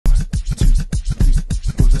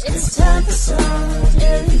It's time for some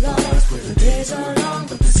daily love, where the days are long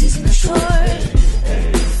but the season is short.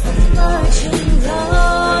 Marching on.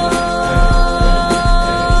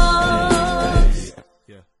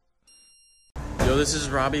 Yo, this is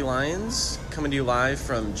Robbie Lyons coming to you live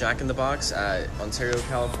from Jack in the Box at Ontario,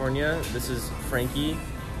 California. This is Frankie,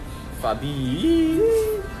 Fabi,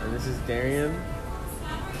 and this is Darian.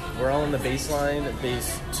 We're all on the bass line,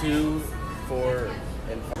 bass 2, 4,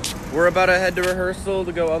 and 5. We're about to head to rehearsal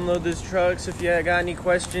to go unload this truck, so if you got any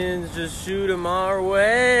questions, just shoot them our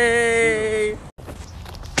way.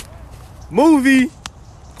 Movie!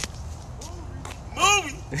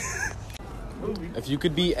 If you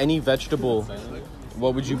could be any vegetable,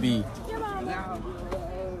 what would you be?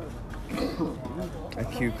 A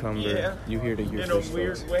cucumber. Yeah. You hear to your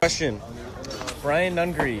first question. Brian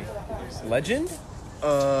Nungry, legend?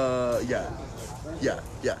 Yeah,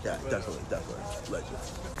 definitely, legend.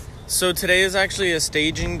 So today is actually a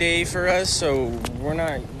staging day for us, so we're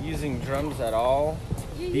not using drums at all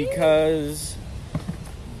because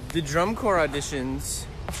the drum corps auditions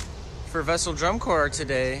for Vessel Drum Corps are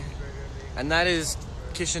today, and that is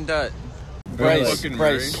Kish and Dutt. Bryce,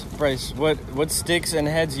 what sticks and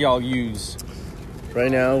heads y'all use? Right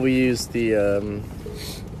now we use the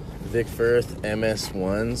Vic Firth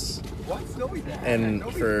MS1s, and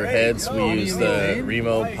for heads we use the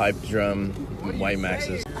Remo pipe drum White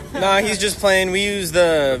Maxes. Nah, he's just playing. We use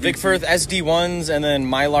the Vic Firth SD1s and then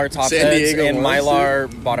Mylar top heads and Mylar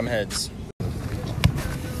bottom heads.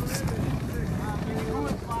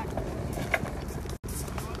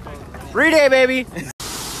 Free day, baby!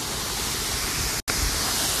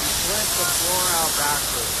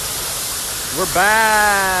 We're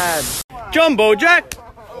bad! Jumbo Jack!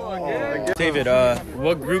 David,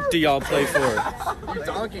 what group do y'all play for? You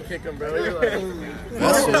donkey kick him, bro. You're like,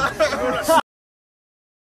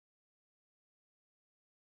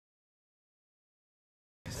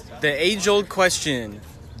 The age-old question.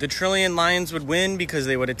 The Trillion Lions would win because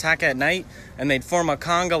they would attack at night, and they'd form a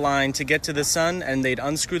conga line to get to the sun, and they'd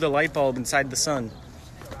unscrew the light bulb inside the sun,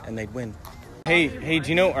 and they'd win. Hey, do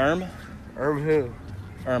you know Erm? Erm who?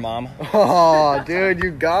 Mom. Oh, dude,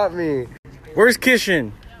 you got me. Where's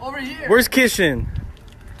Kishin? Over here. Where's Kishin?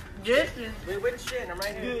 Kishin. Wait, which shit? I'm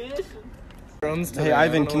right here. Drums Hey,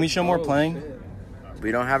 Ivan, can we show more playing?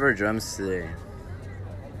 We don't have our drums today.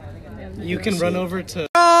 You can run over to...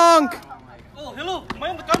 Donk! Oh, hello. Am I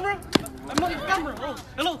on the camera? I'm on the camera. Oh,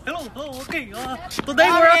 hello. Oh, okay. Today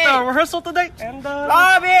we're at the rehearsal today, and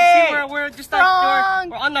Robbie! see, we're just like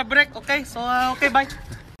we're on our break. Okay, so okay, bye.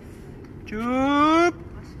 Chup!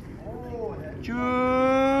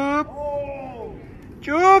 Chup!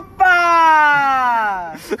 Chupa!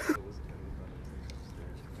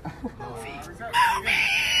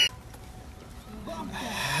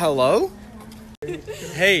 Hello?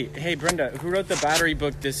 Hey, Brenda, who wrote the battery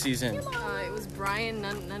book this season? It was Brian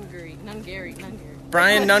Nungary.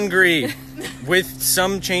 Brian Nungry, with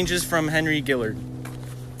some changes from Henry Gillard.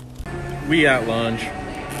 We at lunch.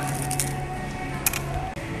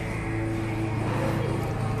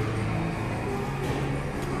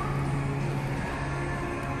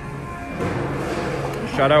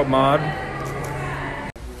 Shout out Mod.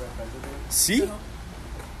 See?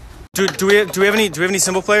 Do we have any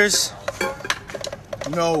cymbal players?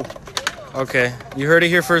 No. Okay, you heard it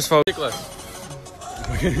here first, folks. Stick less.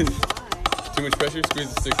 Too much pressure,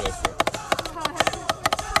 squeeze the stick less.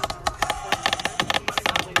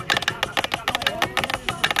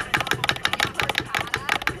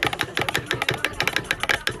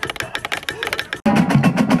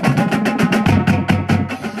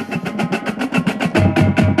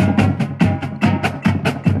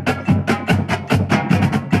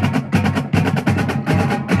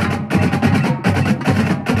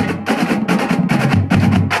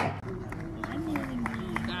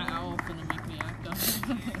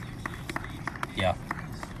 Yeah.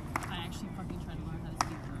 I actually fucking tried to learn how to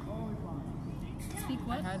speak German. Speak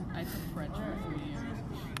what? I took French for 3 years.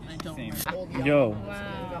 I don't remember. Yo,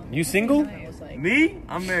 Wow. you single? Me?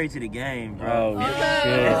 I'm married to the game, bro. Oh,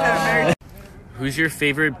 shit. Who's your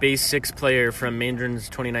favorite bass 6 player from Mandarins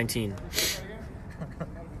 2019?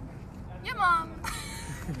 Your mom.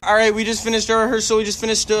 All right, we just finished our rehearsal. We just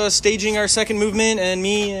finished staging our second movement, and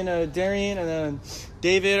me and Darian and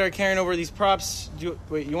David are carrying over these props. You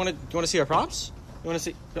want to see our props? You want to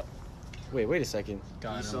see? Wait a second.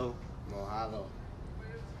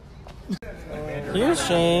 Here's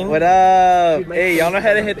Shane. What up? Hey, y'all know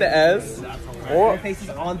how to hit the S? Your face is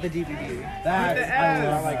on the DVD.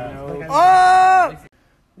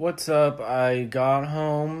 What's up? I got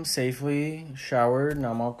home safely, showered, now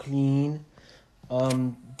I'm all clean.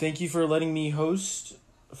 Thank you for letting me host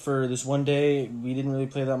for this one day. We didn't really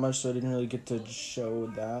play that much, so I didn't really get to show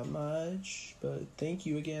that much. But thank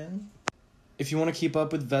you again. If you want to keep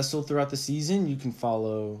up with Vessel throughout the season, you can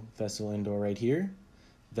follow Vessel Indoor right here,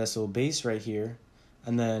 Vessel Bass right here,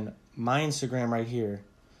 and then my Instagram right here.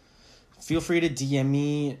 Feel free to DM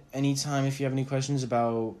me anytime if you have any questions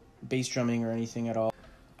about bass drumming or anything at all.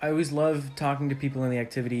 I always love talking to people in the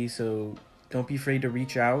activity, so don't be afraid to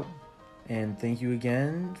reach out. And thank you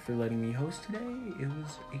again for letting me host today. It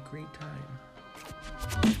was a great time.